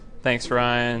Thanks,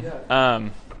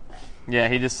 Ryan. Yeah,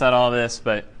 he just said all this,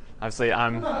 but obviously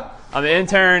I'm the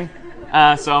intern,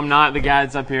 so I'm not the guy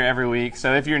that's up here every week.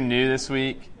 So if you're new this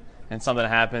week and something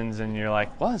happens and you're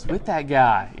like, "What was with that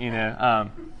guy?"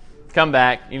 Come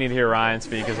back. You need to hear Ryan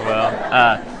speak as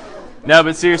well. No,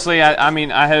 but seriously,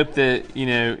 I hope that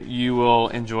you will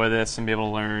enjoy this and be able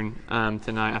to learn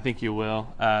tonight. I think you will.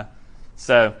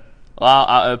 So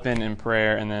I'll open in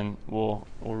prayer, and then we'll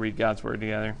read God's word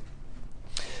together.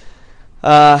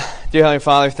 Dear Heavenly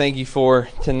Father, thank you for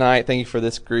tonight. Thank you for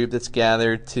this group that's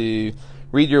gathered to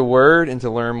read your word and to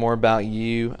learn more about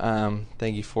you.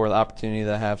 Thank you for the opportunity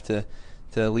that I have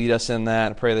to lead us in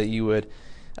that. I pray that you would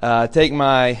take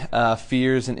my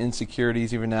fears and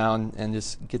insecurities even now and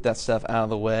just get that stuff out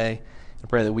of the way. I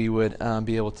pray that we would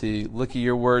be able to look at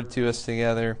your word to us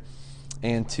together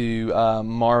and to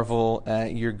marvel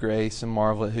at your grace and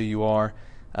marvel at who you are.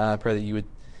 I pray that you would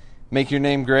make your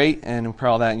name great, and we pray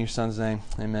all that in your Son's name.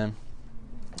 Amen.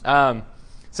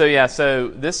 So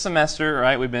this semester,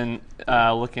 right, we've been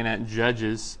looking at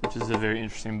Judges, which is a very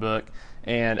interesting book.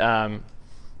 And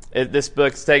this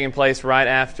book's taking place right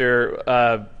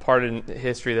after part in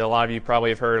history that a lot of you probably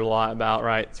have heard a lot about,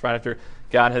 right? It's right after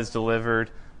God has delivered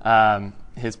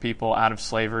his people out of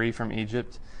slavery from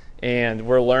Egypt. And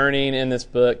we're learning in this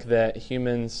book that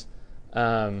humans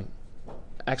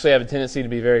actually have a tendency to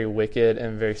be very wicked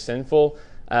and very sinful.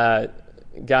 God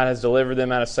has delivered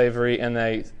them out of slavery, and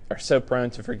they are so prone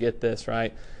to forget this,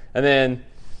 right? And then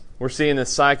we're seeing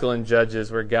this cycle in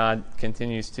Judges where God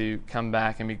continues to come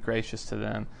back and be gracious to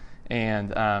them.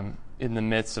 And in the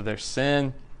midst of their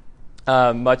sin,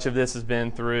 much of this has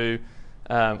been through,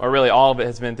 or really all of it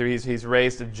has been through, he's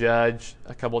raised a judge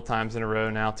a couple of times in a row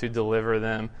now to deliver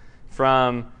them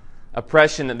from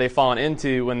oppression that they've fallen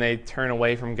into when they turn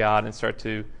away from God and start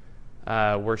to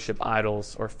worship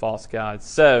idols or false gods.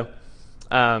 So,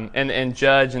 and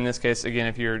judge in this case, again,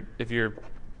 if you're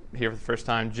here for the first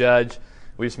time, judge,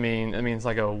 it means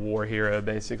like a war hero,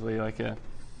 basically, like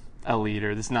a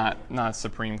leader. This is not a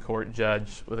Supreme Court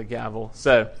judge with a gavel.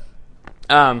 So,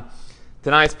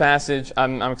 tonight's passage,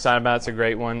 I'm excited about. It's a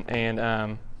great one,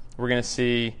 and we're going to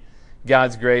see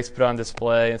God's grace put on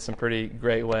display in some pretty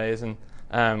great ways. And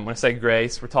when I say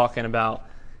grace, we're talking about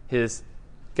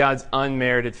God's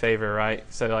unmerited favor, right?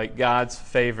 So like God's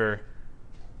favor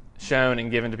shown and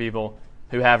given to people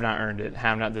who have not earned it,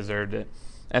 have not deserved it.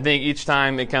 I think each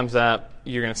time it comes up,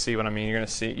 you're going to see what I mean. You're going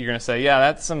to say,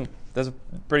 yeah, that's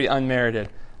pretty unmerited.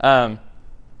 And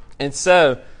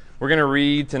so we're going to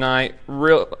read tonight,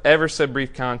 ever so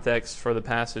brief context for the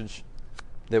passage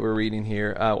that we're reading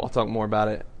here. I'll talk more about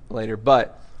it later,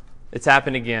 but it's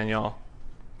happened again, y'all.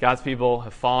 God's people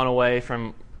have fallen away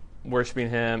from worshiping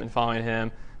Him and following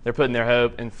Him. They're putting their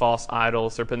hope in false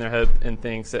idols. They're putting their hope in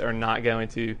things that are not going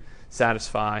to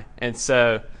satisfy. And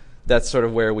so that's sort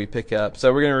of where we pick up.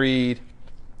 So we're going to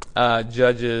read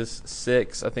Judges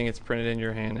 6. I think it's printed in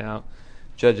your handout.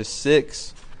 Judges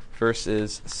 6,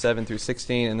 verses 7 through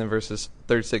 16, and then verses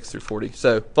 36 through 40.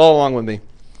 So follow along with me,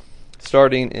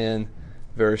 starting in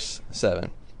verse 7.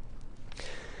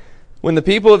 When the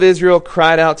people of Israel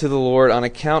cried out to the Lord on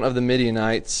account of the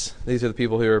Midianites, these are the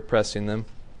people who are oppressing them,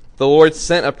 the Lord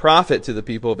sent a prophet to the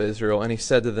people of Israel, and he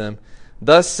said to them,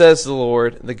 "Thus says the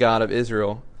Lord, the God of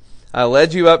Israel, I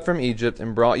led you up from Egypt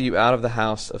and brought you out of the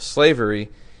house of slavery,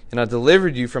 and I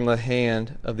delivered you from the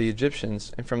hand of the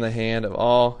Egyptians and from the hand of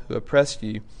all who oppressed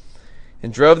you,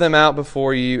 and drove them out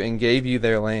before you and gave you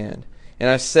their land. And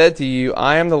I said to you,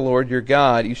 I am the Lord your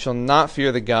God. You shall not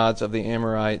fear the gods of the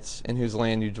Amorites in whose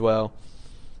land you dwell.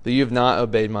 But you have not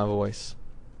obeyed my voice."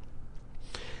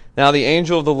 Now the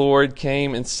angel of the Lord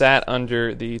came and sat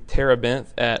under the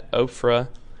terebinth at Ophrah,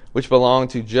 which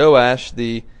belonged to Joash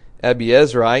the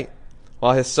Abiezrite,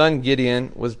 while his son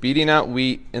Gideon was beating out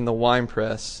wheat in the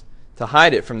winepress to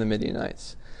hide it from the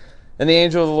Midianites. And the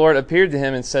angel of the Lord appeared to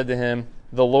him and said to him,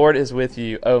 "The Lord is with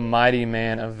you, O mighty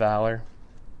man of valor."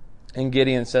 And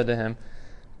Gideon said to him,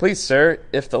 "Please, sir,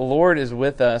 if the Lord is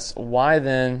with us, why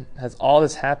then has all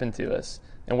this happened to us?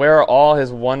 And where are all his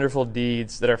wonderful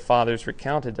deeds that our fathers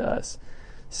recounted to us,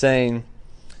 saying,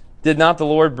 Did not the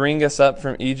Lord bring us up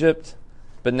from Egypt?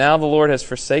 But now the Lord has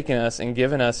forsaken us and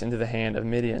given us into the hand of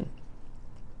Midian."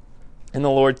 And the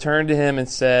Lord turned to him and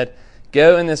said,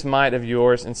 "Go in this might of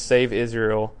yours and save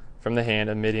Israel from the hand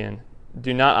of Midian.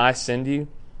 Do not I send you?"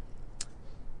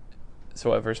 So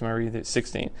what verse am I reading?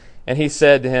 16. And he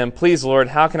said to him, "Please, Lord,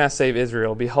 how can I save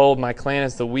Israel? Behold, my clan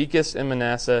is the weakest in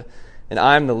Manasseh, and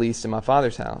I am the least in my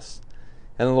father's house."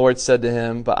 And the Lord said to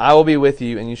him, "But I will be with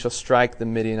you, and you shall strike the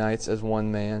Midianites as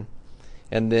one man."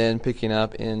 And then picking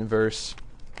up in verse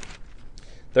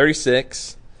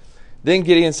 36, Then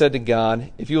Gideon said to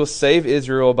God, "If you will save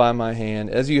Israel by my hand,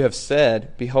 as you have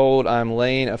said, behold, I am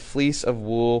laying a fleece of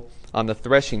wool on the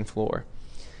threshing floor.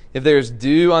 If there is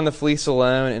dew on the fleece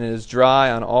alone, and it is dry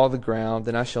on all the ground,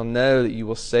 then I shall know that you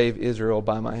will save Israel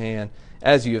by my hand,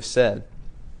 as you have said."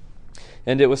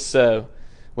 And it was so.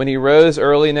 When he rose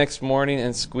early next morning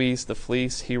and squeezed the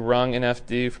fleece, he wrung enough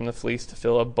dew from the fleece to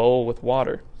fill a bowl with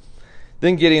water.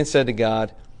 Then Gideon said to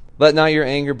God, "Let not your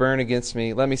anger burn against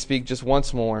me. Let me speak just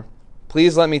once more.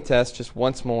 Please let me test just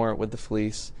once more with the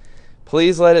fleece.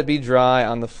 Please let it be dry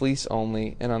on the fleece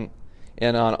only, and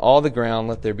on all the ground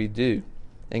let there be dew."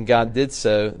 And God did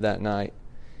so that night.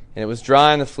 And it was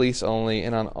dry on the fleece only,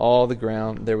 and on all the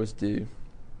ground there was dew.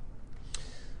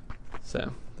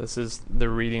 So, this is the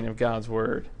reading of God's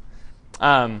Word.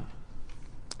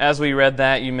 As we read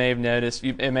that, you may have noticed,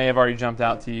 it may have already jumped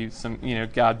out to you,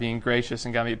 God being gracious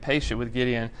and God being patient with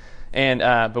Gideon. And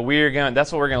but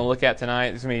that's what we're going to look at tonight.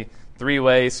 There's going to be 3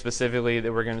 ways specifically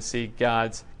that we're going to see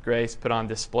God's grace put on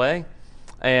display.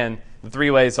 And the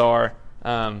 3 ways are,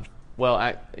 can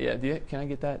I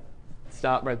get that?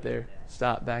 Stop right there.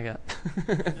 Stop, back up.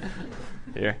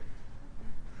 Here.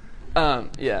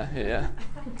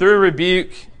 Through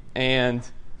rebuke and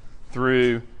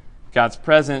through God's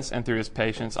presence and through His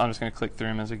patience. I'm just going to click through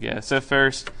them as we go. So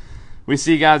first, we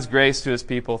see God's grace to His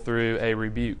people through a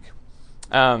rebuke.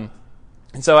 And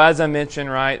so as I mentioned,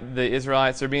 right, the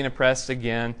Israelites are being oppressed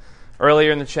again.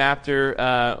 Earlier in the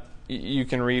chapter, you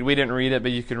can read, we didn't read it,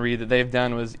 but you can read that they've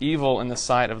done was evil in the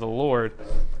sight of the Lord,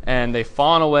 and they've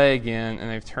fallen away again,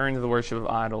 and they've turned to the worship of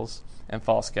idols and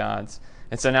false gods.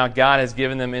 And so now God has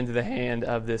given them into the hand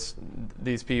of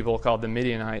these people called the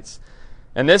Midianites.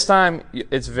 And this time,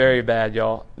 it's very bad,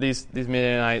 y'all. These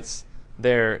Midianites,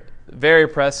 they're very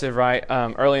oppressive, right?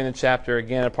 Early in the chapter,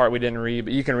 again, a part we didn't read,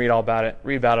 but you can read all about it.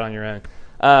 Read about it on your own.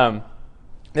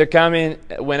 They're coming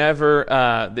whenever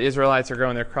the Israelites are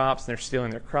growing their crops and they're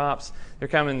stealing their crops.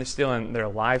 They're stealing their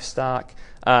livestock.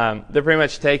 They're pretty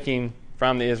much taking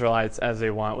from the Israelites as they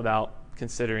want without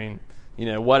considering,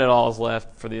 what it all is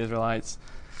left for the Israelites.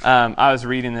 I was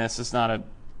reading this. It's not a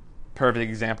perfect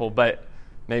example, but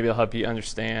maybe it'll help you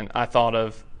understand. I thought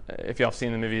of, if y'all have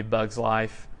seen the movie Bug's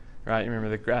Life, right? You remember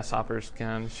the grasshoppers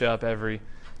come show up every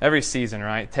season,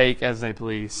 right? Take as they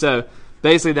please. So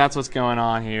basically that's what's going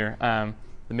on here. The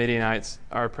Midianites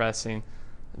are oppressing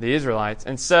the Israelites.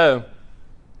 And so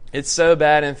it's so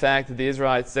bad, in fact, that the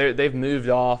Israelites, they've moved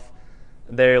off.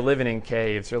 They're living in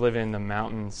caves. They're living in the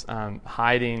mountains,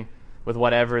 hiding with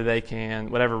whatever they can,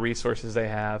 whatever resources they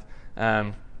have,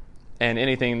 and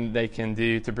anything they can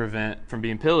do to prevent from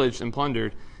being pillaged and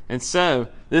plundered. And so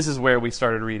this is where we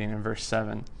started reading in verse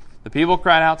 7. The people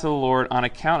cried out to the Lord on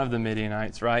account of the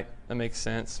Midianites, right? That makes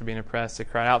sense. They're being oppressed. They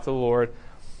cried out to the Lord.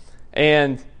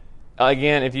 And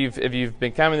again, if you've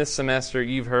been coming this semester,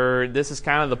 you've heard this is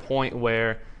kind of the point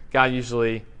where God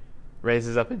usually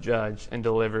raises up a judge and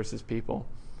delivers His people.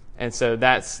 And so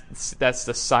that's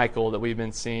the cycle that we've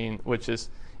been seeing, which is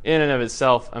in and of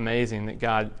itself amazing that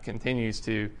God continues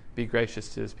to be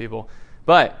gracious to His people.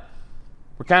 But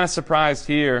we're kind of surprised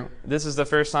here. This is the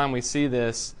first time we see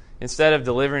this. Instead of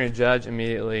delivering a judge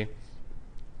immediately,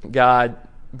 God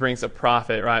brings a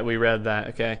prophet, right? We read that,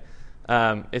 okay?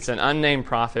 It's an unnamed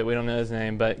prophet. We don't know his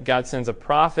name, but God sends a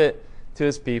prophet to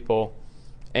His people.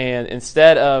 And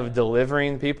instead of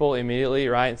delivering people immediately,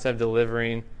 right, instead of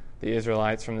delivering the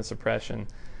Israelites from this oppression,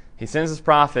 He sends His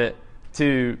prophet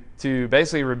to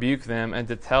basically rebuke them and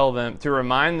to tell them, to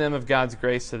remind them of God's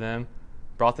grace to them,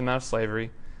 brought them out of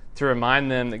slavery, to remind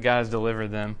them that God has delivered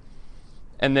them.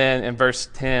 And then in verse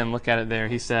 10, look at it there,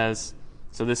 He says,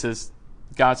 so this is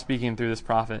God speaking through this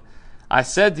prophet, "I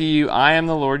said to you, I am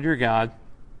the Lord your God.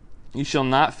 You shall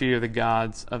not fear the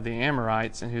gods of the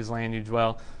Amorites in whose land you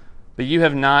dwell, but you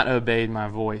have not obeyed my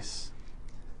voice."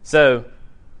 So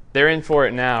they're in for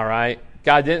it now, right?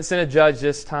 God didn't send a judge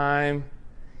this time.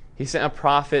 He sent a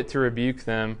prophet to rebuke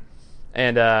them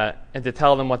and to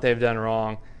tell them what they've done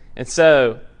wrong. And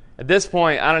so at this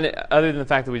point, other than the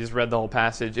fact that we just read the whole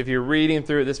passage, if you're reading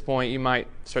through at this point, you might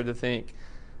start to think,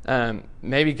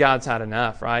 maybe God's had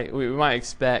enough, right? We might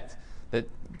expect that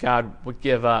God would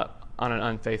give up on an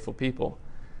unfaithful people.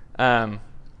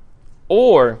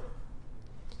 Or,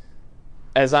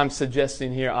 as I'm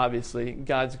suggesting here, obviously,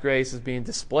 God's grace is being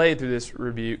displayed through this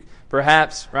rebuke.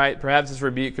 Perhaps this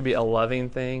rebuke could be a loving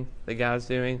thing that God's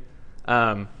doing.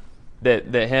 That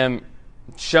Him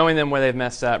showing them where they've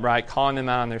messed up, right? Calling them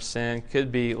out on their sin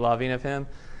could be loving of Him.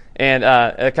 And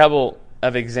a couple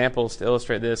of examples to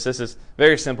illustrate this. This is a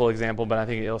very simple example, but I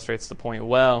think it illustrates the point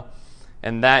well.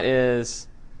 And that is,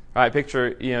 right,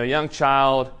 picture a young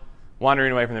child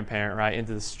wandering away from their parent, right,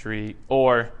 into the street.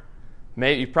 Or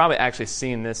maybe you've probably actually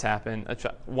seen this happen.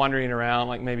 Wandering around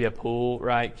like maybe a pool,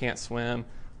 right? Can't swim,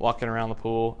 walking around the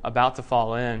pool, about to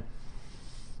fall in.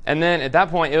 And then at that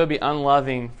point, it would be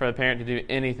unloving for the parent to do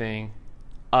anything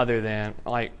other than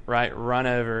run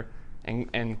over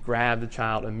and grab the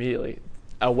child immediately,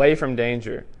 away from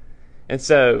danger. And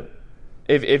so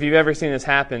if you've ever seen this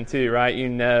happen too, right, you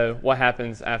know what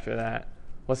happens after that.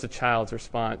 What's the child's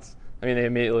response? I mean, they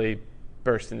immediately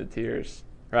burst into tears,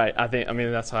 right?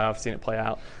 That's how I've seen it play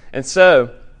out. And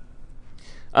so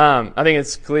I think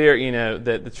it's clear,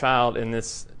 that the child in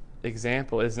this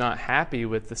example is not happy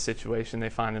with the situation they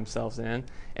find themselves in,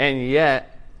 and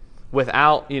yet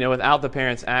without the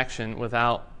parent's action,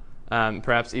 without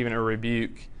perhaps even a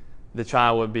rebuke, the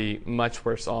child would be much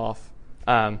worse off.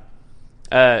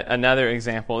 Another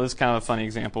example, this is kind of a funny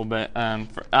example, but I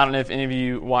don't know if any of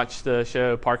you watch the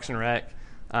show Parks and Rec.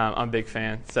 I'm a big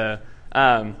fan. So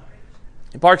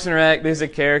in Parks and Rec, there's a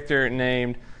character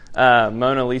named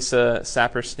Mona Lisa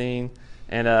Saperstein,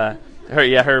 and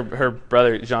her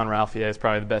brother Jean Ralphio is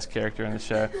probably the best character in the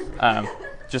show.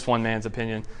 Just one man's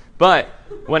opinion. But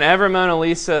whenever Mona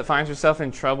Lisa finds herself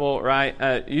in trouble,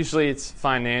 right, usually it's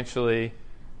financially,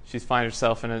 she finds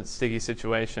herself in a sticky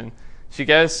situation. She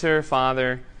goes to her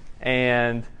father,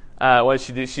 and what does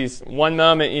she do? She's one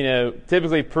moment,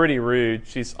 typically pretty rude.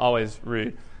 She's always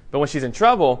rude. But when she's in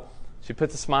trouble, she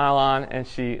puts a smile on, and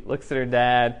she looks at her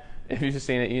dad. If you've just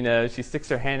seen it, she sticks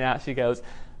her hand out. She goes,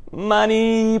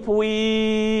 "Money,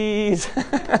 please."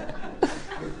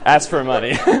 Ask for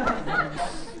money.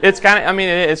 It's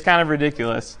kind of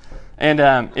ridiculous.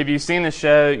 And if you've seen the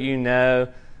show, you know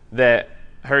that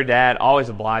her dad always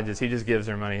obliges. He just gives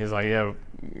her money. He's like,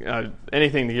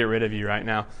 anything to get rid of you right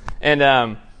now.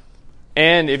 And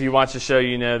if you watch the show,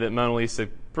 you know that Mona Lisa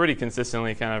pretty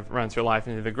consistently kind of runs her life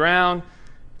into the ground.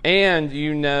 And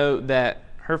you know that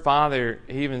her father,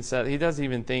 he even said, he doesn't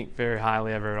even think very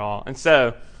highly of her at all. And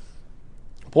so,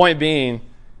 point being,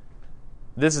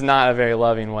 this is not a very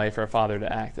loving way for a father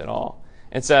to act at all.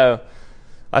 And so,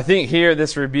 I think here,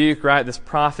 this rebuke, right, this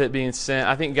prophet being sent,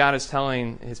 I think God is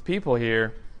telling his people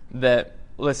here that,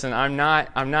 listen, I'm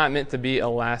not meant to be a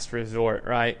last resort,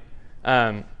 right?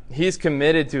 He's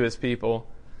committed to his people,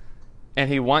 and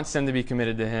he wants them to be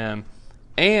committed to him.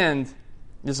 And,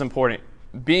 this is important,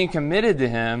 being committed to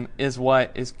him is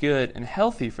what is good and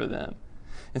healthy for them.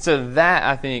 And so that,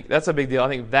 I think, that's a big deal. I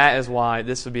think that is why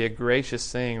this would be a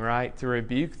gracious thing, right? To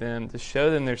rebuke them, to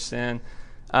show them their sin.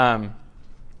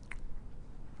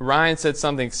 Ryan said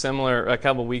something similar a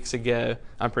couple weeks ago,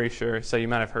 I'm pretty sure, so you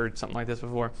might have heard something like this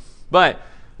before. But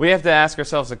we have to ask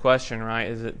ourselves the question,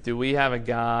 right? Do we have a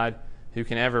God who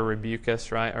can ever rebuke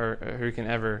us, right? Or who can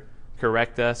ever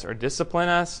correct us or discipline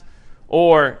us?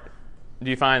 Or do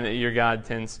you find that your God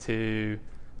tends to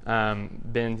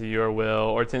bend to your will,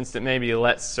 or tends to maybe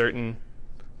let certain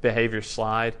behavior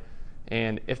slide?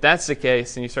 And if that's the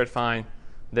case, then you start to find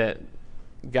that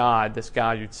God, this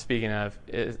God you're speaking of,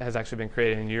 has actually been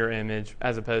created in your image,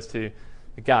 as opposed to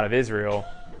the God of Israel,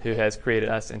 who has created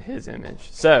us in his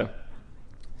image. So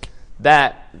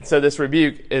this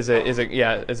rebuke is an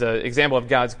example of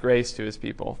God's grace to his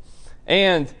people.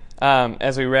 And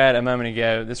as we read a moment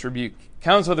ago, this rebuke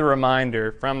comes with a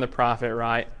reminder from the prophet,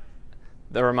 right?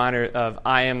 The reminder of,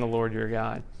 I am the Lord your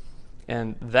God.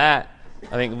 And that,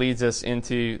 I think, leads us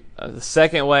into the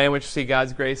second way in which we see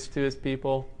God's grace to his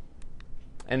people,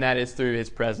 and that is through his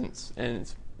presence. And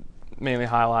it's mainly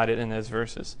highlighted in those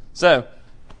verses. So,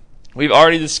 we've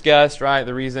already discussed, right,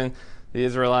 the reason the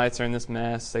Israelites are in this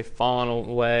mess. They've fallen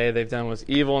away. They've done what's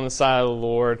evil in the sight of the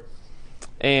Lord.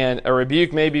 And a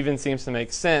rebuke maybe even seems to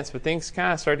make sense, but things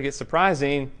kind of start to get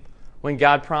surprising when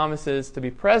God promises to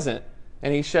be present,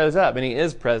 and he shows up, and he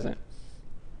is present.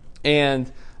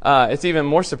 And it's even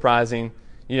more surprising,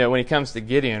 when he comes to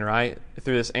Gideon, right,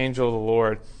 through this angel of the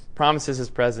Lord, promises his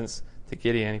presence to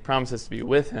Gideon. He promises to be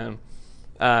with him.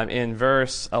 In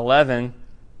verse 11,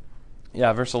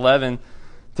 verse 11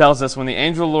 tells us, when the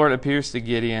angel of the Lord appears to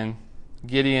Gideon,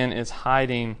 Gideon is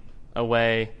hiding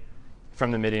away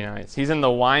from the Midianites. He's in the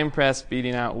winepress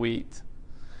beating out wheat.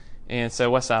 And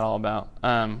so what's that all about?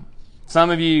 Some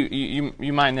of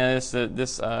you might notice that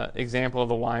this example of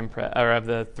the winepress, or of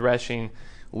the threshing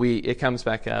wheat, it comes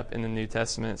back up in the New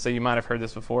Testament. So you might have heard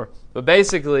this before. But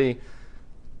basically,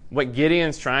 what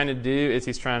Gideon's trying to do is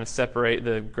he's trying to separate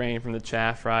the grain from the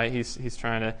chaff, right? You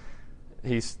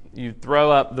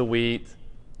throw up the wheat,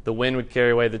 the wind would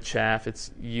carry away the chaff. It's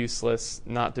useless,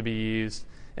 not to be used.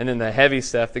 And then the heavy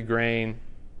stuff, the grain,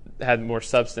 had more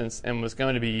substance and was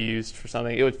going to be used for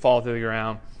something. It would fall to the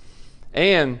ground.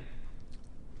 And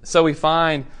so we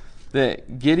find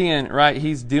that Gideon, right,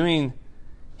 he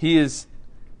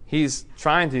he's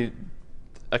trying to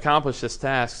accomplish this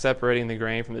task, separating the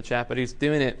grain from the chaff, but he's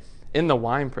doing it in the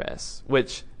winepress,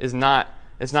 which is not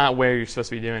where you're supposed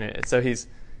to be doing it. So he's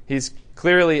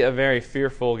clearly a very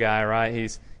fearful guy, right?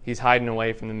 He's hiding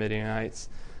away from the Midianites.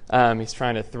 He's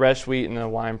trying to thresh wheat in the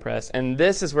winepress, and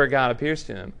this is where God appears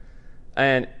to him.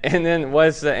 And then what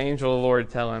does the angel of the Lord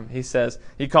tell him?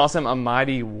 He calls him a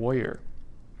mighty warrior.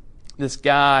 This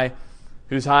guy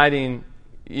who's hiding.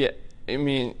 Yeah, I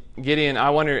mean, Gideon.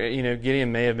 I wonder.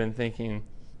 Gideon may have been thinking,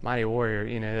 mighty warrior.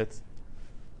 It's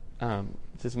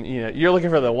just you're looking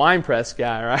for the winepress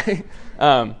guy, right?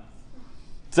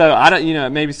 So I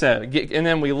don't. Maybe so. And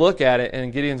then we look at it,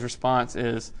 and Gideon's response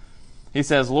is, he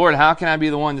says, "Lord, how can I be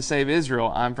the one to save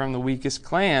Israel? I'm from the weakest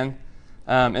clan,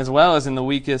 as well as in the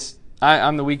weakest.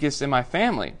 I'm the weakest in my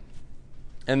family."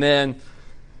 And then,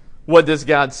 what does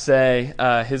God say?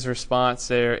 His response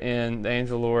there in the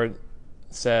angel of the Lord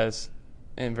says,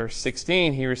 in verse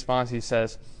 16, he responds. He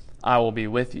says, "I will be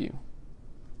with you,"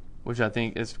 which I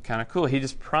think is kind of cool. He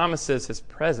just promises his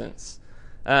presence.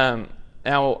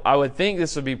 Now, I would think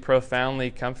this would be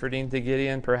profoundly comforting to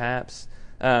Gideon, perhaps,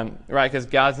 right? Because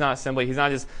God's not he's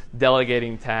not just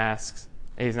delegating tasks.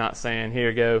 He's not saying,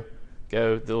 "Here, go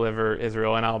deliver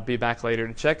Israel, and I'll be back later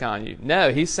to check on you."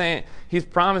 No, he's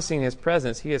promising his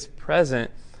presence. He is present,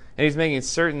 and he's making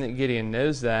certain that Gideon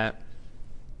knows that.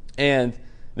 And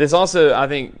this also, I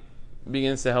think,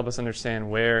 begins to help us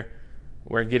understand where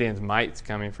Gideon's might's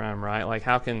coming from, right? Like,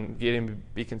 how can Gideon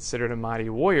be considered a mighty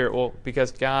warrior? Well,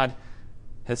 because God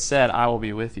has said, "I will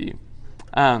be with you."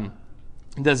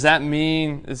 Does that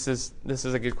mean, this is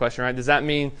a good question, right? Does that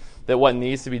mean that what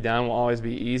needs to be done will always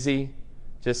be easy?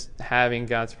 Just having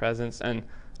God's presence? And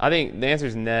I think the answer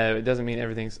is no. It doesn't mean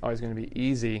everything's always going to be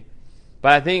easy.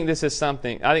 But I think this is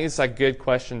it's a good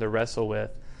question to wrestle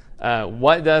with.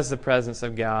 What does the presence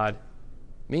of God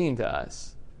mean to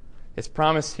us? It's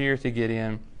promised here to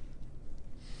Gideon.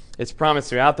 It's promised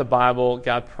throughout the Bible.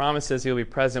 God promises he'll be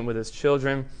present with his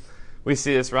children. We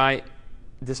see this, right,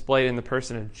 displayed in the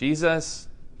person of Jesus.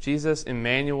 Jesus,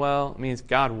 Emmanuel, means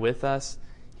God with us.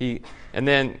 And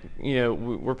then,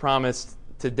 we're promised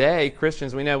today,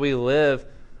 Christians, we know we live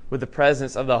with the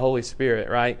presence of the Holy Spirit,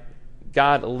 right?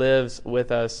 God lives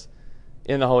with us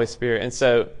in the Holy Spirit. And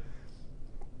so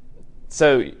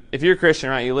if you're a Christian,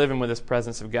 right, you're living with this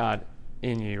presence of God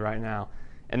in you right now.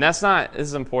 And this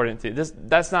is important too.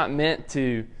 That's not meant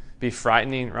to be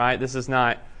frightening, right? This is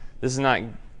not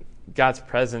God's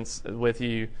presence with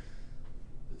you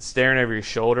staring over your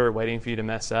shoulder, waiting for you to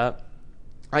mess up.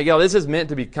 All right, y'all, this is meant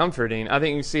to be comforting. I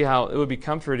think you see how it would be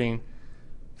comforting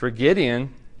for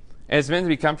Gideon, and it's meant to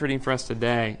be comforting for us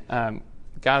today.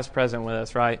 God is present with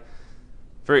us, right?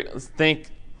 Okay,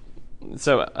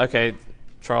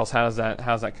 Charles, how's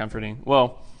that comforting?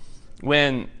 Well,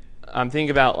 when I'm thinking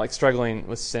about like struggling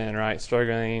with sin, right?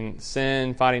 Struggling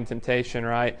sin, fighting temptation,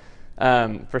 right?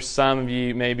 For some of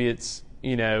you, maybe it's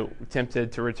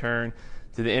tempted to return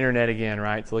to the internet again,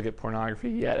 right? To look at pornography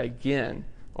yet again.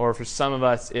 Or for some of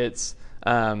us, it's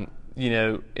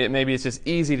maybe it's just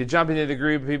easy to jump into the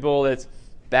group of people that's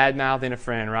bad mouthing a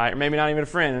friend, right? Or maybe not even a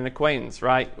friend, an acquaintance,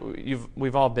 right?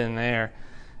 We've all been there,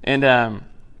 and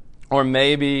or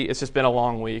maybe it's just been a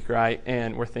long week, right?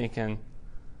 And we're thinking,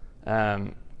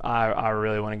 I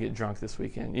really want to get drunk this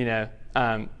weekend.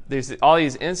 There's all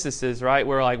these instances, right,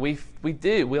 where like we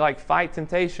like fight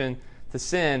temptation to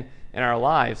sin in our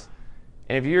lives,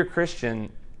 and if you're a Christian,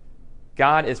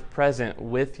 God is present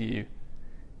with you.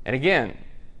 And again,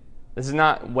 this is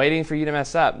not waiting for you to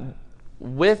mess up.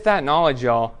 With that knowledge,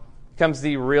 y'all, comes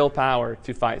the real power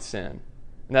to fight sin.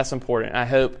 And that's important. I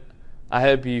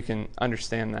hope you can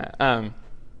understand that.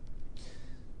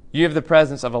 You have the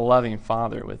presence of a loving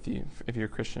Father with you if you're a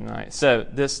Christian tonight. So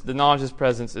the knowledge of His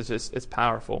presence it's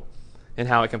powerful in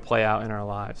how it can play out in our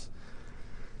lives.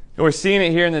 And we're seeing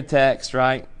it here in the text,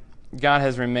 right? God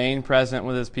has remained present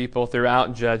with His people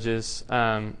throughout Judges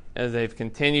as they've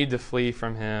continued to flee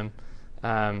from Him.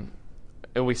 And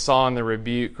we saw in the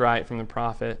rebuke, right, from the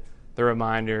prophet, the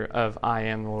reminder of "I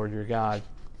am the Lord your God."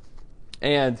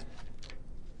 And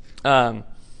I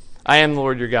am the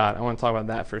Lord your God. I want to talk about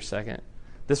that for a second.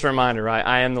 This reminder, right?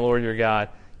 I am the Lord your God.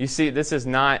 You see, this is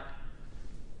not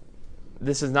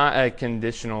a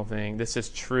conditional thing. This is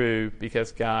true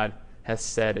because God has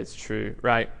said it's true,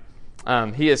 right?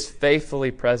 He is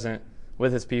faithfully present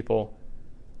with His people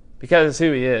because it's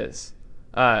who He is.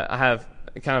 I have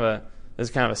this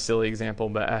is kind of a silly example,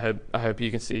 but I hope you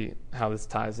can see how this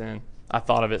ties in. I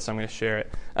thought of it, so I'm going to share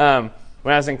it.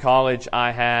 When I was in college,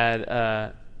 I had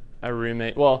a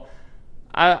roommate. Well,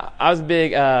 I was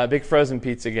a big frozen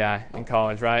pizza guy in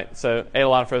college, right? So ate a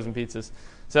lot of frozen pizzas.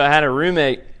 So I had a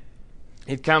roommate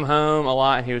he'd come home a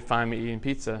lot, and he would find me eating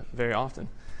pizza very often.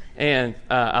 And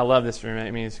I love this roommate.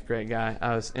 I mean, he's a great guy.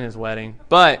 I was in his wedding.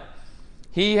 But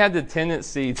he had the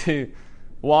tendency to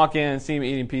walk in and see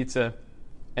me eating pizza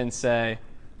and say,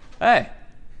 "Hey,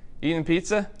 eating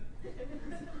pizza?"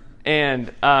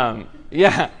 And,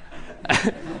 yeah.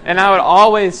 And I would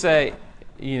always say,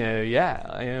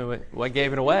 yeah, what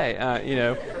gave it away?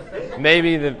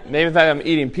 Maybe the fact that I'm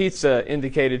eating pizza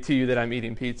indicated to you that I'm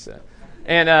eating pizza.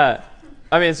 And,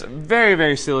 it's a very,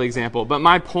 very silly example. But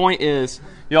my point is,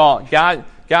 y'all, God,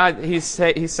 he's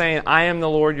saying, I am the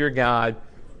Lord your God.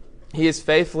 He is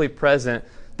faithfully present.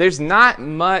 There's not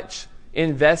much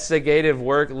investigative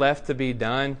work left to be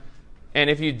done. And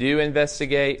if you do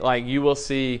investigate, you will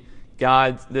see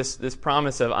God, this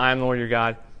promise of I am the Lord your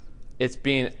God, it's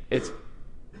being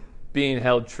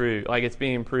held true. It's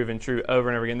being proven true over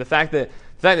and over again. The fact that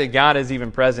God is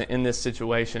even present in this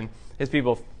situation, his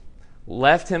people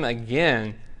left him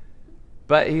again,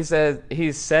 but he's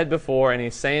said before and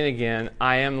he's saying again,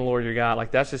 I am the Lord your God.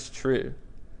 That's just true.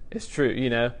 It's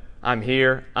true, I'm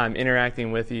here, I'm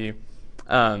interacting with you,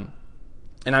 and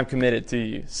I'm committed to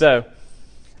you. So,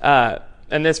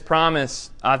 and this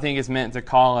promise, I think, is meant to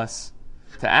call us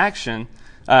to action,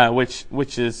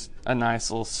 which is a nice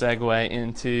little segue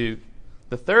into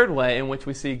the third way in which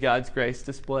we see God's grace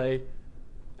displayed,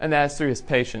 and that's through his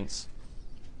patience.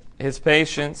 His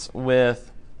patience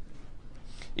with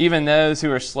even those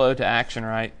who are slow to action,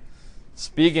 right?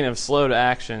 Speaking of slow to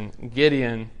action,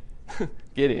 Gideon,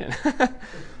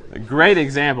 a great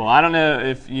example. I don't know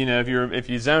if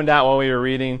you zoned out while we were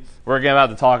reading. We're about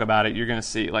to talk about it. You're going to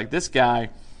see this guy.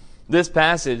 This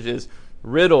passage is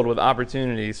riddled with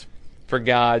opportunities for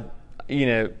God,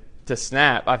 to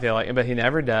snap. I feel like, but he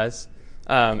never does.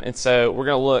 And so we're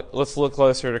going to let's look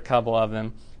closer at a couple of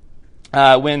them.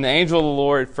 When the angel of the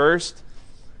Lord first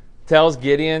tells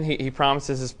Gideon, he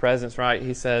promises his presence, right?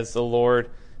 He says the Lord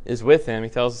is with him. He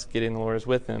tells Gideon the Lord is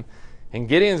with him. And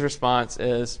Gideon's response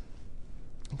is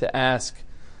to ask,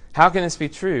 how can this be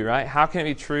true, right? How can it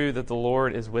be true that the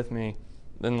Lord is with me,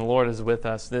 then the Lord is with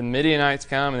us? The Midianites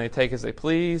come and they take as they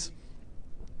please.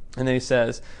 And then he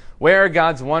says, where are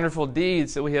God's wonderful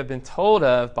deeds that we have been told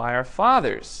of by our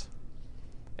fathers?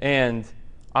 And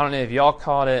I don't know if y'all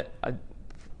caught it. I'm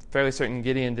fairly certain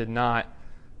Gideon did not.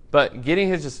 But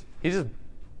Gideon he just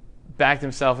backed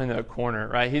himself into a corner,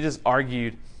 right? He just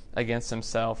argued against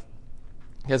himself.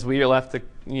 Because we are left to,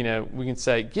 we can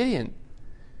say, Gideon,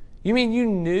 you mean you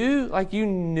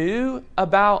knew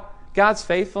about God's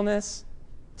faithfulness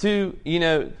to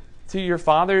your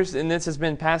fathers, and this has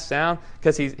been passed down?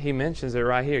 Because he mentions it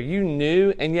right here. You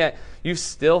knew, and yet you've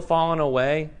still fallen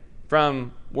away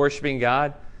from worshiping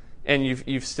God, and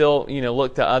you've still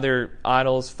looked to other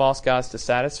idols, false gods to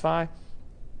satisfy.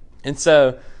 And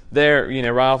so there,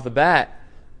 right off the bat,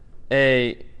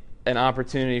 an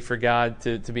opportunity for God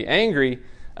to be angry,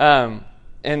 and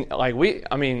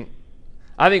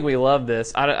I think we love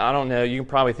this. I don't know. You can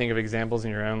probably think of examples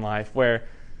in your own life where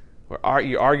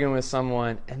you're arguing with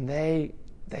someone and they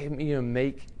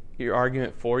make your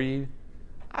argument for you.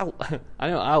 I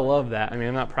know I love that.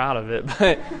 I'm not proud of it,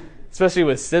 but especially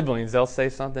with siblings, they'll say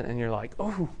something and you're like,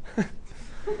 oh,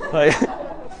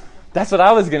 that's what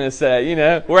I was gonna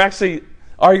say. We're actually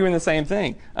arguing the same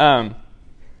thing.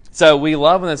 So we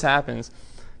love when this happens,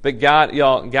 but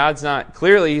God's not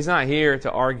clearly. He's not here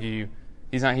to argue.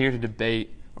 He's not here to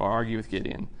debate or argue with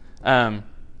Gideon. And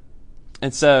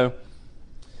so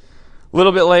a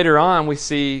little bit later on, we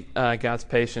see God's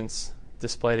patience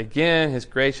displayed again, his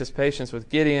gracious patience with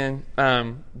Gideon.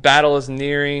 Battle is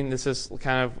nearing. This is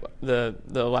kind of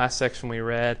the last section we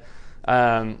read.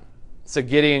 So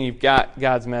Gideon, you've got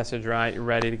God's message, right? You're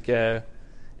ready to go.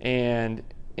 And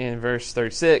in verse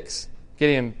 36,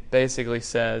 Gideon basically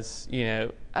says,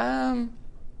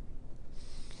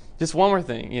 just one more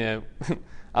thing,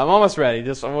 I'm almost ready.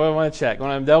 Just I want to check. When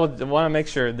I'm done I want to make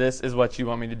sure this is what you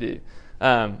want me to do.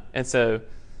 And so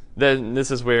then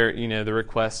this is where, the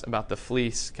requests about the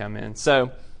fleece come in.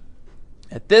 So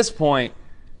at this point,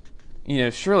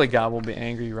 surely God will be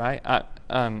angry, right?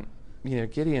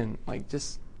 Gideon,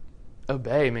 just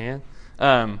obey, man.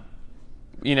 I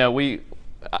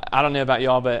don't know about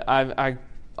y'all, but I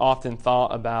often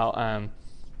thought about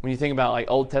when you think about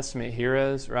Old Testament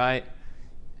heroes, right?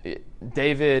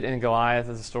 David and Goliath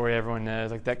is a story everyone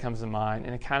knows. That comes to mind.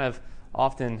 And I kind of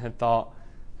often had thought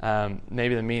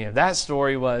maybe the meaning of that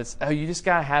story was, you just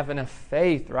got to have enough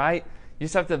faith, right? You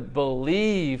just have to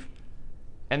believe,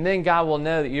 and then God will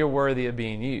know that you're worthy of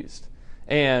being used.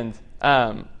 And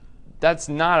that's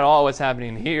not at all what's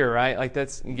happening here, right?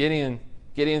 That's Gideon's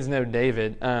no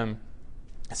David.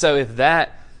 So if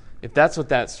that if that's what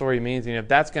that story means, if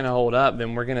that's going to hold up,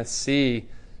 then we're going to see,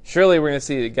 surely we're going to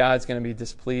see that God's going to be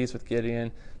displeased with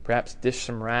Gideon, perhaps dish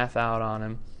some wrath out on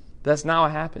him. But that's not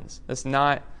what happens. That's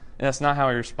not how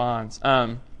he responds.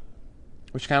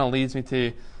 Which kind of leads me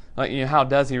to, how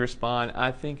does he respond?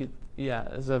 I think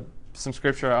there's some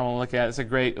scripture I want to look at. It's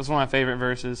one of my favorite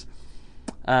verses.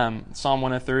 Psalm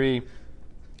 103. It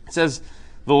says,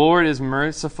 "The Lord is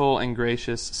merciful and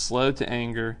gracious, slow to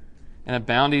anger, and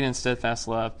abounding in steadfast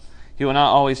love. He will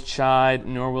not always chide,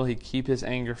 nor will he keep his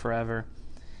anger forever.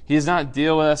 He does not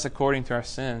deal with us according to our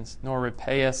sins, nor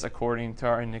repay us according to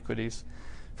our iniquities.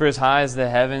 For as high as the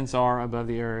heavens are above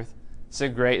the earth, so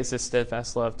great is his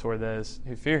steadfast love toward those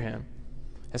who fear him.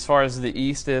 As far as the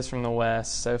east is from the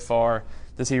west, so far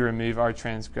does he remove our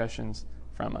transgressions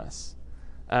from us."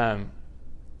 I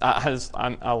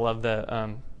love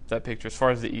that picture. As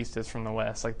far as the east is from the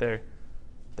west, like they're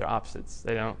opposites.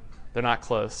 They're not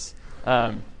close.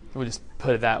 We'll just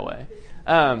put it that way.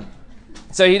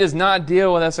 So he does not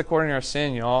deal with us according to our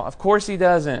sin, y'all. Of course he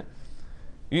doesn't.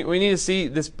 We need to see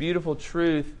this beautiful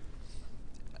truth.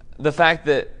 The fact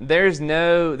that there's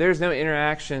no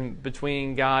interaction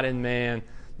between God and man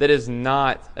that is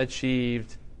not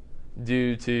achieved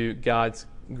due to God's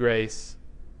grace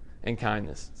and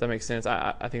kindness. Does that make sense?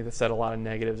 I think that said a lot of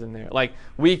negatives in there.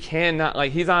 We cannot,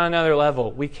 he's on another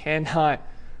level. We cannot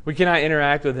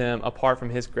interact with him apart from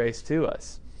his grace to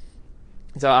us.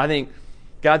 So I think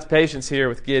God's patience here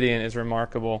with Gideon is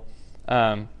remarkable.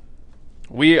 This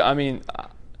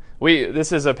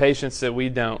is a patience that we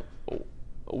can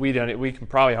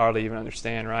probably hardly even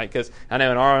understand, right? Because I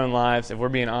know in our own lives, if we're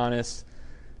being honest,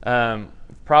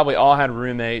 probably all had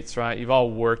roommates, right? You've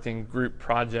all worked in group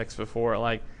projects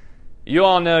before. You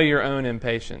all know your own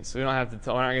impatience. We don't have to.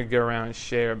 We're not going to go around and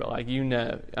share, but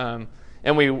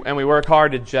and we work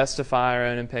hard to justify our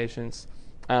own impatience.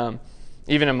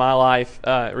 Even in my life,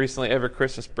 recently over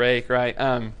Christmas break, right?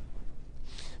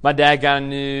 My dad got a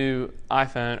new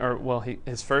iPhone,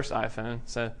 his first iPhone,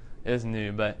 so it was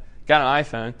new, but got an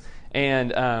iPhone,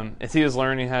 and as he was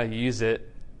learning how to use it,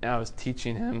 I was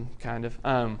teaching him kind of.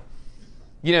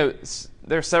 There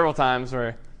are several times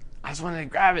where I just wanted to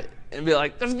grab it and be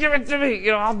like, "Just give it to me,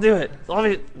 I'll do it. I'll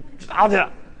do it."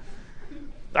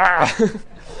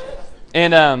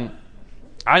 And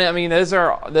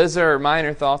those are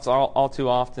minor thoughts all too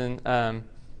often.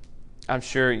 I'm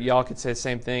sure y'all could say the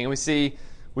same thing. And we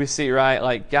see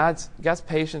right, God's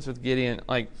patience with Gideon.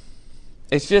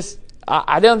 It's just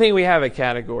I don't think we have a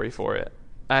category for it.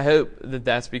 I hope that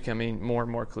that's becoming more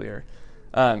and more clear.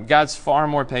 God's far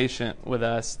more patient with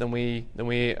us than we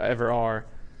ever are,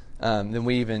 than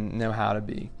we even know how to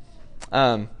be.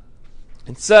 And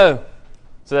so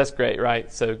that's great,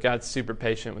 right? So God's super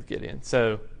patient with Gideon.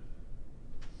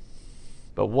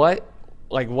 But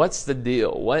what's the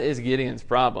deal? What is Gideon's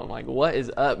problem? What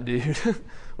is up, dude?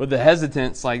 With the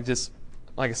hesitance, just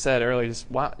like I said earlier,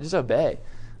 just obey.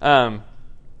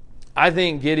 I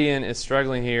think Gideon is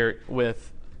struggling here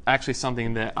with actually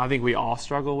something that I think we all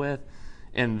struggle with,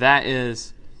 and that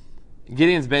is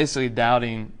Gideon's basically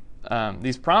doubting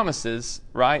these promises,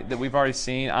 right, that we've already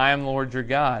seen. I am the Lord your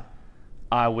God.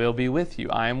 I will be with you.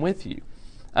 I am with you.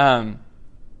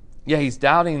 He's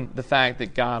doubting the fact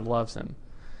that God loves him.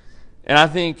 And I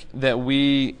think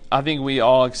we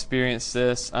all experience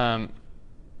this.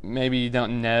 Maybe you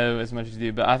don't know as much as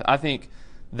you do, but I think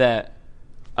that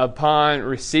upon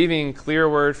receiving clear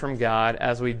word from God,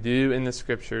 as we do in the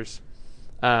Scriptures,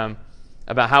 about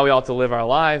how we ought to live our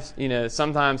lives,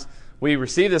 sometimes we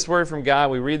receive this word from God,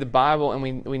 we read the Bible, and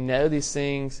we know these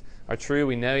things are true.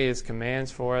 We know He has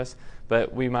commands for us,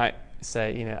 but we might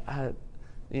say,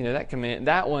 that command,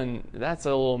 that one, that's a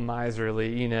little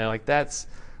miserly. That's,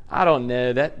 I don't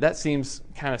know, that seems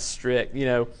kind of strict.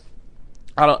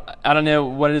 I don't know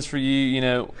what it is for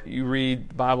you. You read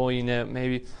the Bible,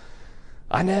 maybe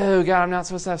I know, God, I'm not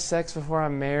supposed to have sex before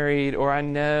I'm married, or I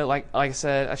know, like I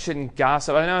said, I shouldn't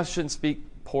gossip. I know I shouldn't speak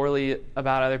poorly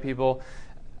about other people.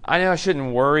 I know I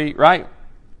shouldn't worry, right?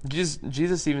 Jesus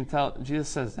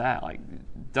says that,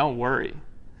 don't worry.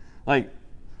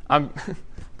 I'm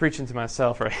preaching to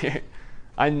myself right here.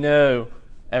 I know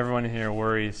everyone in here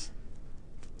worries,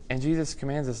 and Jesus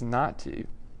commands us not to.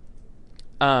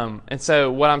 And so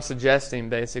what I'm suggesting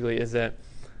basically is that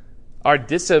our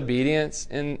disobedience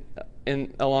in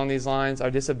along these lines, our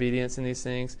disobedience in these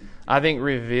things, I think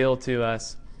reveal to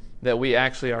us that we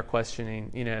actually are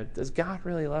questioning, does God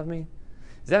really love me?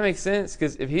 Does that make sense?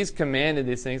 Because if He's commanded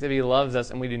these things, if He loves us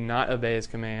and we do not obey His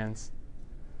commands,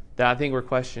 then I think we're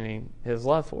questioning His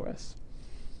love for us.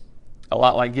 A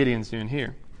lot like Gideon's doing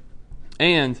here.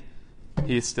 And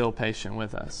He is still patient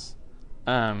with us.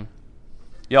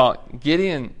 Y'all,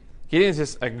 Gideon's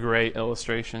just a great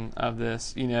illustration of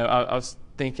this. I was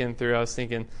thinking,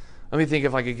 let me think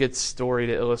of like a good story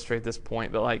to illustrate this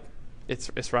point, but like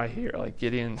it's right here. Like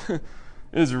Gideon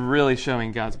is really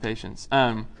showing God's patience.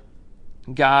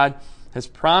 God has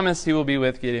promised he will be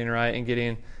with Gideon, right? And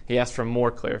Gideon, he asked for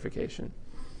more clarification.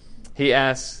 He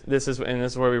asks, this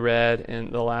is where we read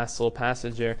in the last little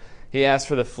passage there. He asked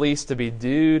for the fleece to be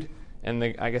dewed, and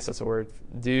I guess that's a word,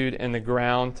 dewed, and the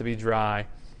ground to be dry.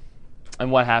 And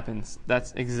what happens?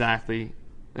 That's exactly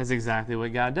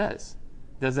what God does.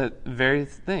 Does that very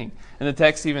thing. And the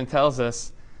text even tells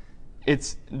us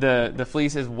it's the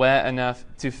fleece is wet enough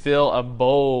to fill a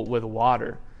bowl with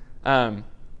water. All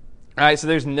right, so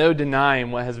there's no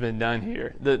denying what has been done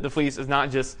here. The fleece is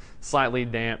not just slightly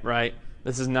damp, right?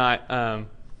 This is not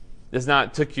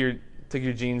took your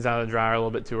jeans out of the dryer a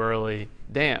little bit too early,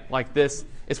 damp. Like this,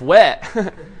 it's wet.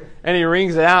 And he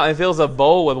wrings it out and fills a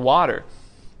bowl with water.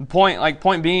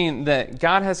 Point being that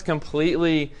God has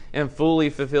completely and fully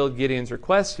fulfilled Gideon's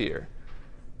request here.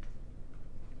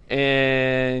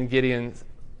 And Gideon's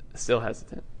still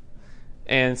hesitant.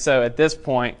 And so at this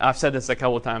point, I've said this a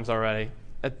couple of times already,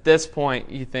 at this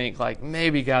point you think like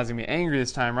maybe God's going to be angry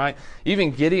this time, right? Even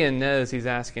Gideon knows he's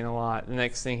asking a lot. The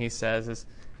next thing he says is,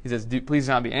 please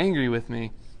not be angry with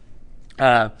me.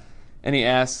 And he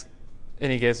asks,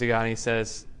 and he goes to God and he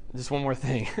says, just one more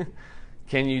thing.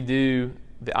 Can you do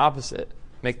the opposite?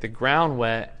 Make the ground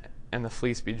wet and the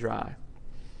fleece be dry.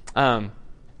 And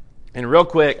real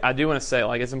quick, I do want to say,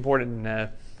 like, it's important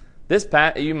to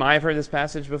know, you might have heard this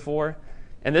passage before,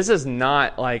 and this is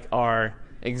not like our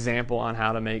example on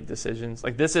how to make decisions.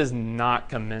 Like, this is not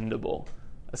commendable.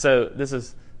 So this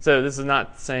is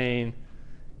not saying,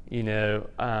 don't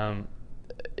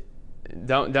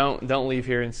leave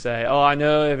here and say, oh, I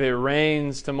know if it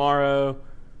rains tomorrow,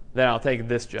 then I'll take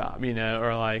this job,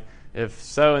 or like if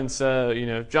so and so,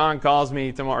 if John calls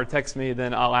me tomorrow or texts me,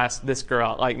 then I'll ask this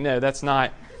girl. Like, no, that's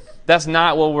not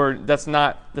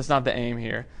the aim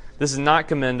here. This is not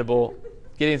commendable.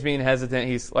 Gideon's being hesitant.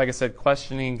 He's, like I said,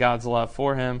 questioning God's love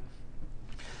for him.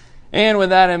 And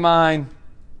with that in mind,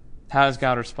 how does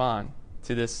God respond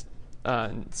to this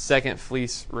second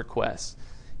fleece request?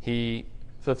 He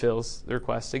fulfills the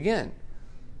request again.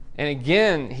 And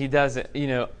again, he does it,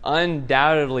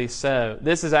 undoubtedly so.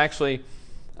 This is actually,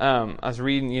 I was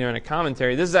reading, in a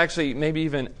commentary, this is actually maybe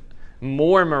even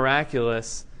more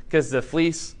miraculous because the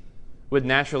fleece would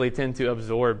naturally tend to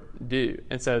absorb dew.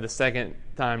 And so the second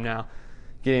time now,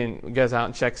 Gideon goes out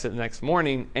and checks it the next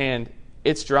morning, and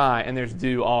it's dry, and there's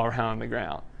dew all around the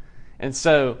ground. And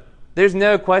so there's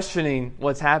no questioning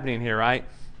what's happening here, right?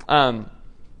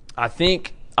 I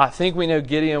think we know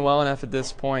Gideon well enough at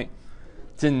this point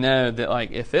to know that, like,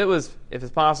 if it's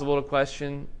possible to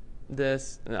question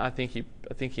this, I think he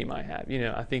might have.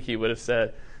 I think he would have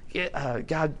said,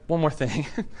 God, one more thing.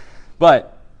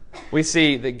 But we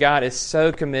see that God is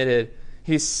so committed.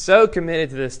 He's so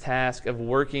committed to this task of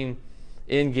working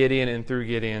in Gideon and through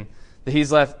Gideon that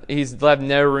he's left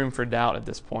no room for doubt at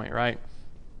this point, right?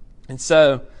 And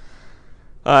so,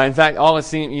 in fact, all it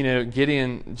seems,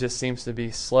 Gideon just seems to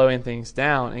be slowing things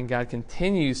down, and God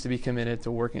continues to be committed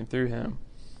to working through him.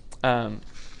 I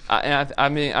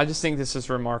just think this is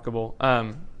remarkable.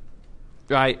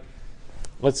 Right?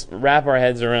 Let's wrap our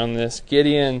heads around this.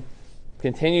 Gideon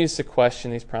continues to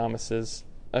question these promises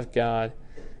of God,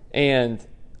 and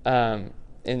God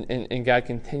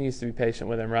continues to be patient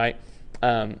with him, right?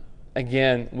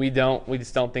 Again, we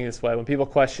just don't think this way. When people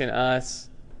question us,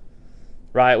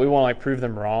 right, we want to prove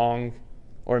them wrong,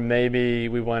 or maybe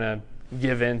we want to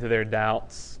give in to their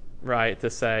doubts, right?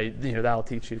 To say, that'll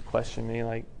teach you to question me,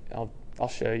 like I'll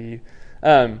show you.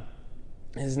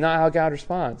 It's not how God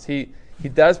responds. He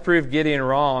does prove Gideon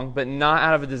wrong, but not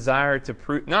out of a desire to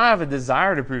prove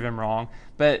him wrong,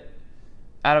 but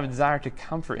out of a desire to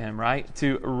comfort him, right?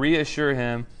 To reassure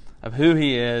him of who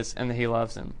he is and that he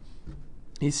loves him.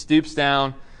 He stoops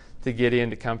down to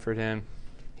Gideon to comfort him.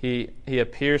 He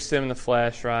appears to him in the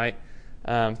flesh, right?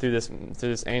 Through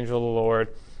this angel of the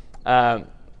Lord.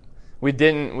 We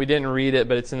didn't read it,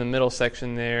 but it's in the middle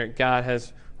section there. God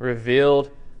has revealed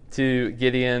to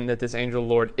Gideon that this angel of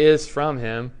the Lord is from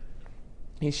him.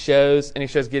 He shows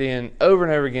Gideon over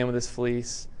and over again with his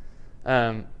fleece,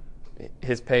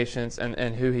 his patience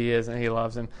and who he is, and he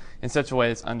loves him in such a way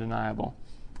that's undeniable.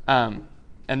 And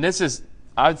this is,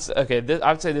 I would say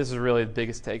this is really the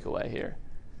biggest takeaway here.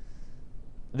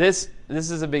 This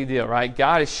is a big deal, right?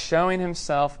 God is showing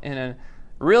himself in an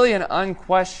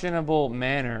unquestionable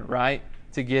manner, right,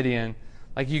 to Gideon.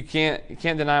 Like you can't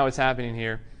deny what's happening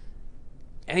here.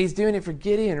 And he's doing it for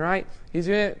Gideon, right? He's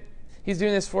doing it He's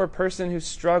doing this for a person who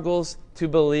struggles to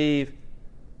believe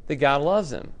that God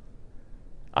loves him.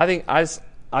 I think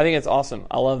it's awesome.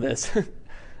 I love this.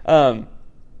 And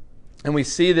we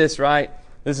see this, right?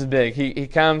 This is big. He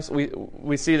comes,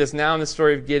 we see this now in the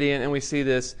story of Gideon, and we see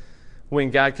this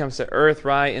when God comes to earth,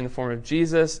 right, in the form of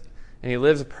Jesus, and he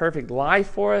lives a perfect life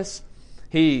for us.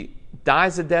 He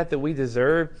dies the death that we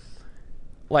deserve.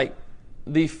 Like,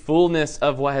 the fullness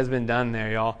of what has been done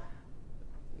there, y'all.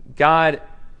 God,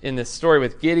 in this story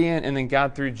with Gideon, and then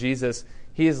God through Jesus,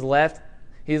 He's left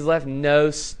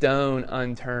no stone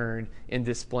unturned in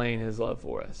displaying his love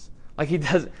for us. Like,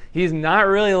 he's not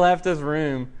really left us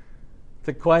room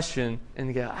to question and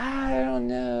to go, I don't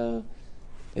know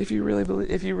if you really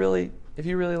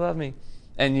love me.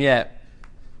 And yet,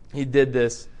 he did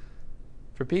this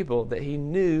for people that he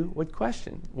knew would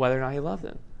question whether or not he loved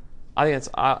them. I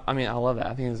love that.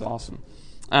 I think it's awesome.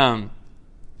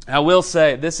 I will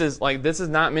say, this is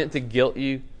not meant to guilt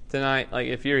you tonight. Like,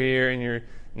 if you're here and you're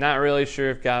not really sure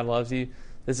if God loves you,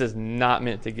 this is not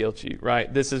meant to guilt you,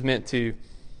 right? This is meant to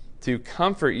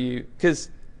comfort you, because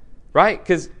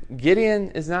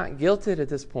Gideon is not guilted at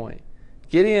this point.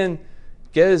 Gideon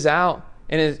goes out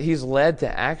and he's led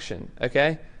to action,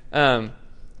 okay?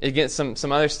 Against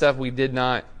some other stuff we did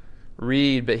not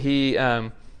read, but he,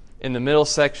 in the middle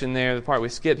section there, the part we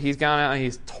skipped, he's gone out and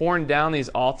he's torn down these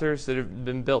altars that have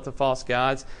been built to false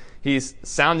gods. He's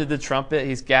sounded the trumpet.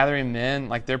 He's gathering men,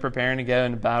 like they're preparing to go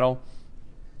into battle.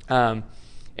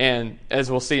 And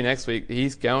as we'll see next week,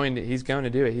 he's going to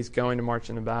do it. He's going to march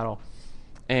into battle.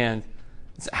 And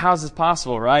how is this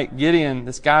possible, right? Gideon,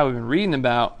 this guy we've been reading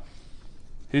about,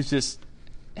 who's just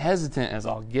hesitant as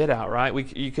all get out, right?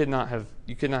 You could not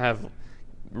have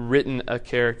written a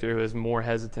character who is more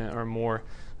hesitant or more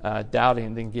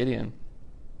doubting than Gideon.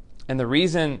 And the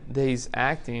reason that he's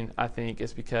acting, I think,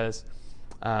 is because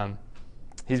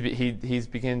he's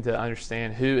beginning to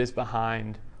understand who is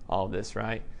behind all of this,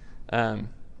 right?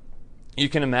 You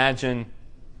can imagine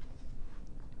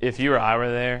if you or I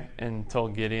were there and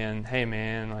told Gideon, hey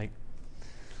man, like,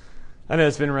 I know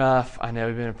it's been rough, I know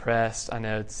we've been oppressed, I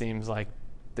know it seems like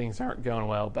things aren't going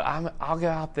well, but I'll go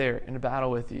out there in a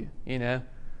battle with you, you know?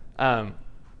 I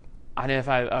know if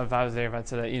I was there, if I'd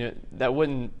said that, you know, that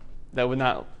would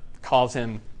not cause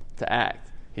him to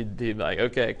act. He'd be like,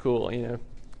 okay, cool, you know,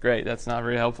 great, that's not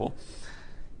very helpful.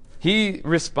 He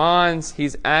responds,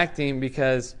 he's acting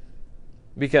because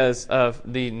of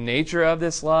the nature of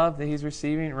this love that he's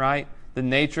receiving, right? The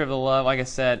nature of the love, like I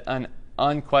said, an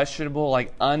unquestionable,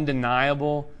 like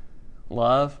undeniable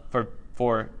love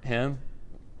for him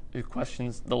who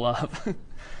questions the love.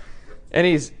 And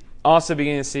he's also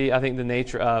beginning to see, I think, the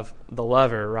nature of the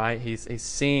lover, right? He's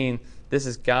seeing this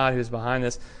is God who's behind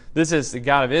this. This is the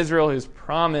God of Israel who's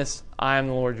promised, I am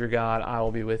the Lord your God, I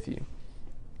will be with you.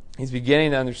 He's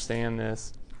beginning to understand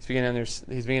this. He's beginning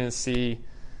to see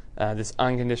this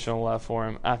unconditional love for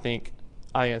him. I think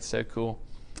it's so cool.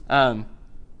 And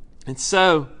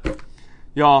so,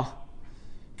 y'all,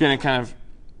 going to kind of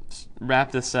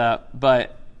wrap this up,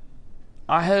 but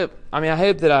I hope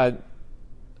that I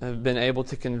have been able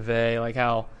to convey like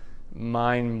how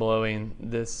mind-blowing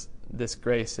this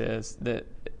grace is that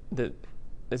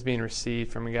is being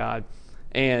received from God.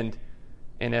 And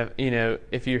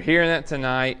if you're hearing that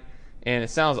tonight and it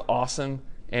sounds awesome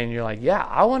and you're like,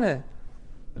 yeah,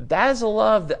 that is a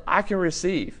love that I can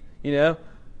receive. You know,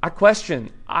 I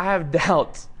question, I have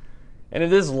doubts. And if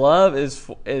this love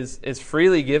is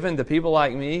freely given to people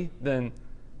like me, then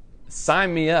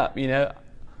sign me up, you know,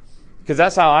 because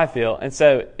that's how I feel. And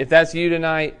so if that's you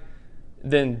tonight,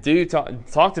 then do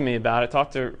talk to me about it.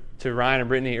 Talk to Ryan or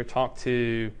Brittany, or talk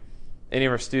to any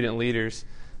of our student leaders.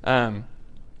 And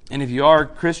if you are a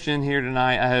Christian here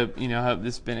tonight, I hope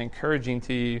this has been encouraging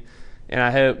to you, and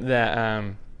I hope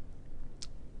that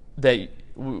that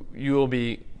you will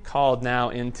be called now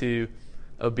into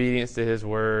obedience to His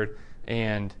Word,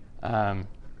 and then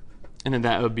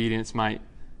that obedience might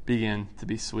begin to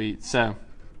be sweet. So,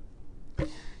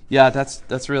 yeah,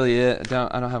 that's really it.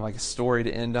 I don't have like a story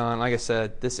to end on. Like I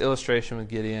said, this illustration with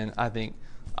Gideon, I think,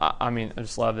 I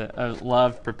just loved it. I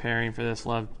loved preparing for this.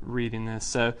 Loved reading this.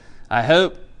 So I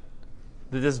hope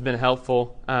that this has been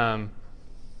helpful. I'm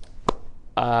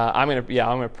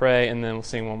gonna pray, and then we'll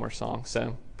sing one more song.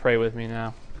 So pray with me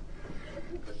now.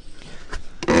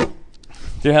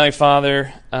 Dear Heavenly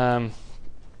Father,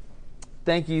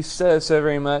 thank you so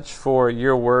very much for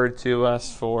your word to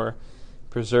us, for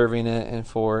preserving it, and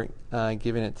for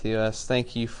giving it to us.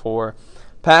 Thank you for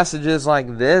passages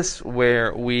like this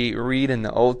where we read in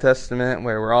the Old Testament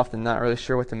where we're often not really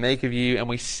sure what to make of you, and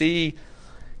we see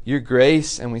your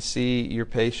grace and we see your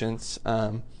patience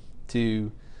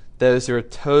to those who are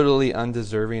totally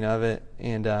undeserving of it.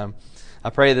 And I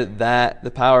pray that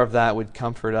the power of that would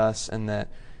comfort us, and that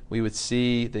we would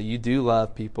see that you do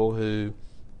love people who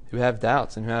have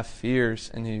doubts and who have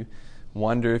fears and who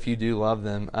wonder if you do love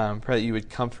them. Pray that you would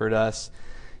comfort us,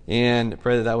 and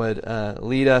pray that would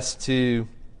lead us to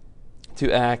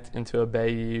act and to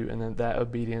obey you, and that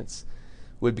obedience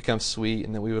would become sweet,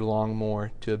 and that we would long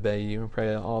more to obey you. And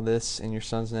pray all this in your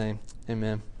Son's name.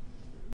 Amen.